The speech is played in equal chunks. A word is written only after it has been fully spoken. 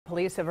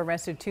Police have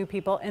arrested two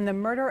people in the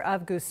murder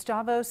of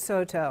Gustavo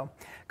Soto.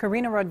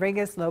 Karina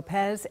Rodriguez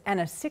Lopez and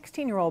a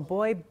 16-year-old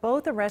boy,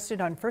 both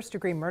arrested on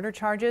first-degree murder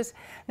charges.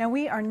 Now,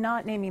 we are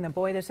not naming the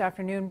boy this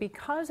afternoon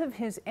because of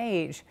his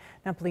age.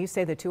 Now, police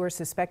say the two are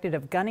suspected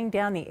of gunning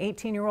down the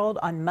 18-year-old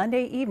on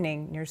Monday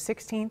evening near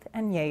 16th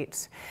and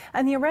Yates.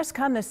 And the arrests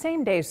come the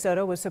same day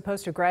Soto was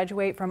supposed to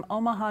graduate from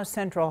Omaha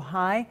Central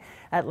High.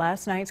 At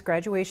last night's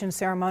graduation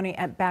ceremony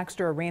at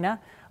Baxter Arena,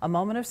 a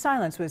moment of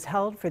silence was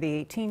held for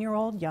the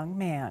 18-year-old young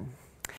man.